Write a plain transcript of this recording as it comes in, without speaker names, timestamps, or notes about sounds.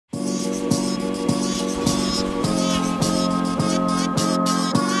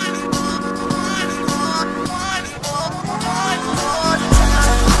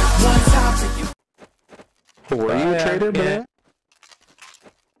Were you a traitor, yeah.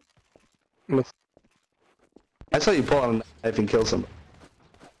 man? I saw you pull out a knife and kill somebody.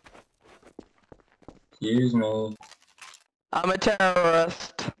 Excuse me. I'm a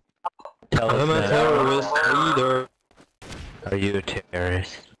terrorist. I'm a terrorist leader. Are you a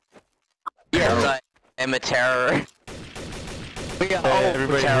terrorist? Yes, I am a terrorist. We are all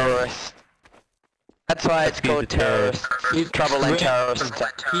terrorists. That's why it's called terrorist. Trouble and terrorists.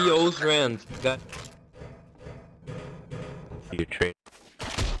 He owes rent. You traitor.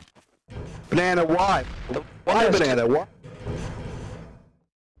 Banana, why? Why banana? Why?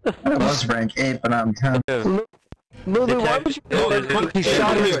 I was rank 8, but I'm 10. Lulu, why would you? He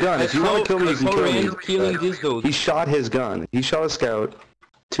shot his gun. If you want to kill me, you can kill me. Killing these dudes. He shot his gun. He shot a scout.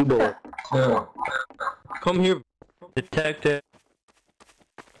 2 bullets. Yeah. Come here, detective.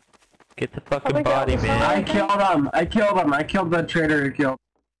 Get the fucking body, man. I killed him. I killed the traitor who killed.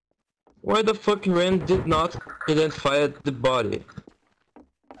 Why the fuck Ren did not identify the body?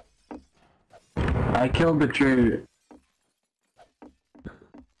 I killed the traitor.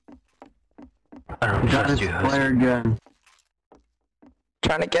 I don't Got his trust you, flare gun.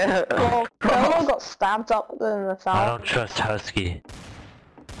 Trying to get her. Well, Colonel got stabbed up in the south. I don't trust Husky.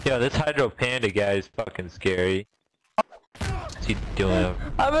 Yo, this Hydro Panda guy is fucking scary. What's he doing?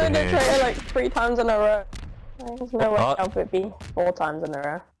 I've been a traitor like 3 times in a row. There's no way else would be 4 times in a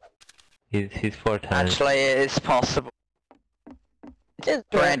row. He's 4 times. Actually, it is possible. It is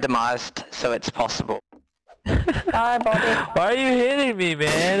randomized, so it's possible. Bye, Bobby. Why are you hitting me,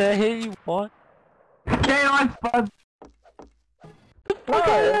 man? I hit you once. Kayla's fun. What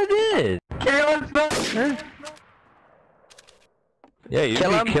I did? Kayla's fun. Yeah,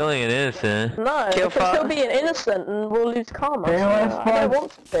 you'd be killing an innocent. No, Kill because he'll be an innocent and we'll lose karma. So I don't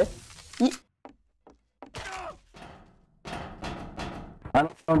want to. I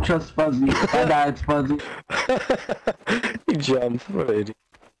don't trust Fuzzy. I died, Fuzzy. He jumped. What an idiot.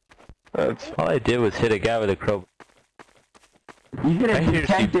 All I did was hit a guy with a crowbar. You didn't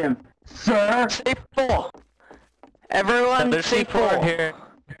detect him, sir. C4! Everyone, There's C4 C4 here.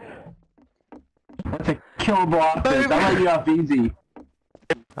 That's a killable offense. I let you off easy.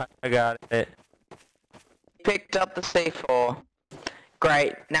 I got it. Picked up the C4.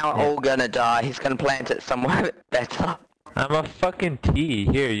 Great, now we're all gonna die. He's gonna plant it somewhere better. I'm a fucking T.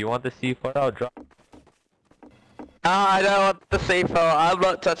 Here, you want the C4? I'll drop. I don't want the C4. I'm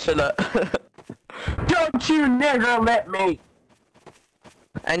not touching it. Don't you never let me.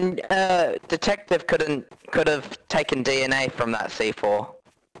 And detective could have taken DNA from that C4.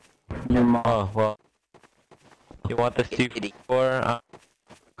 Your mom. Oh well. You want the C4?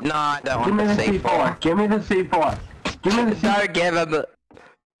 No, I don't Give me want the the C4. C4. Give me the C4. Give me the C4. Don't give him the...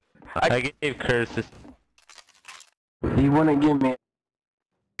 I gave Curtis. He wouldn't give me.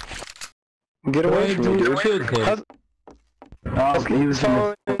 Get away from me, dude. Oh, he was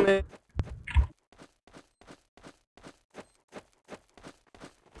in the...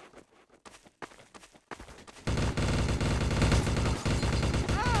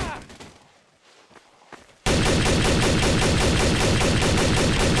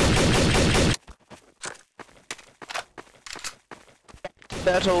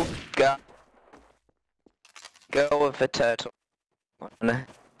 Turtle, go. Go with the turtle.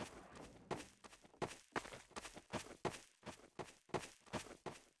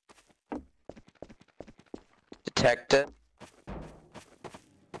 Detective.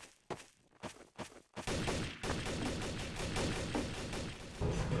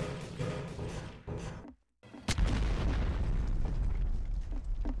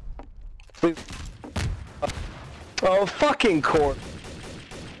 Oh, fucking court.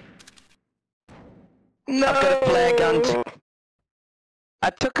 No! I've got a flare gun too. I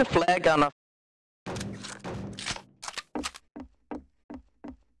took a flare gun off.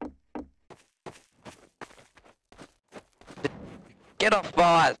 Get off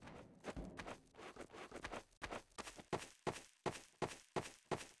bars!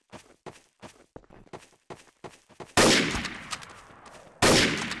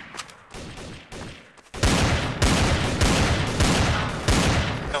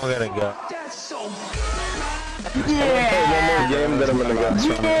 I'm gonna go. Yeah! One more game, then I'm gonna go.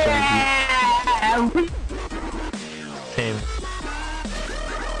 Yeah! Same.